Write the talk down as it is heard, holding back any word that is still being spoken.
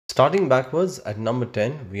Starting backwards at number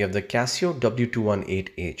 10, we have the Casio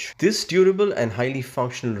W218H. This durable and highly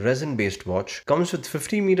functional resin-based watch comes with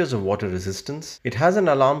 50 meters of water resistance. It has an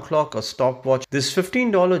alarm clock, a stopwatch. This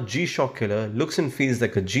 $15 G-Shock killer looks and feels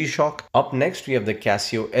like a G-Shock. Up next, we have the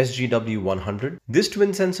Casio SGW100. This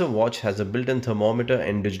twin sensor watch has a built-in thermometer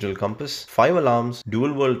and digital compass, 5 alarms,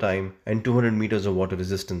 dual world time, and 200 meters of water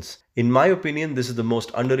resistance. In my opinion, this is the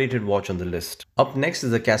most underrated watch on the list. Up next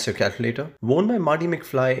is the Casio calculator. Worn by Marty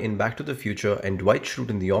McFly in Back to the Future and Dwight Schrute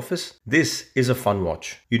in The Office, this is a fun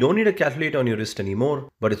watch. You don't need a calculator on your wrist anymore,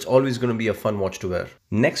 but it's always going to be a fun watch to wear.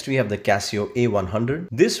 Next, we have the Casio A100.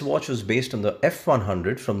 This watch was based on the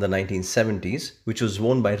F100 from the 1970s, which was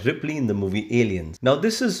worn by Ripley in the movie Aliens. Now,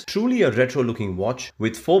 this is truly a retro-looking watch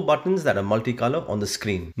with 4 buttons that are multicolor on the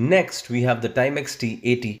screen. Next, we have the Timex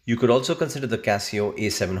T80. You could also consider the Casio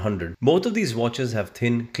A700. Both of these watches have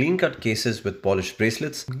thin, clean-cut cases with polished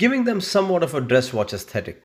bracelets, giving them somewhat of a dress watch aesthetic.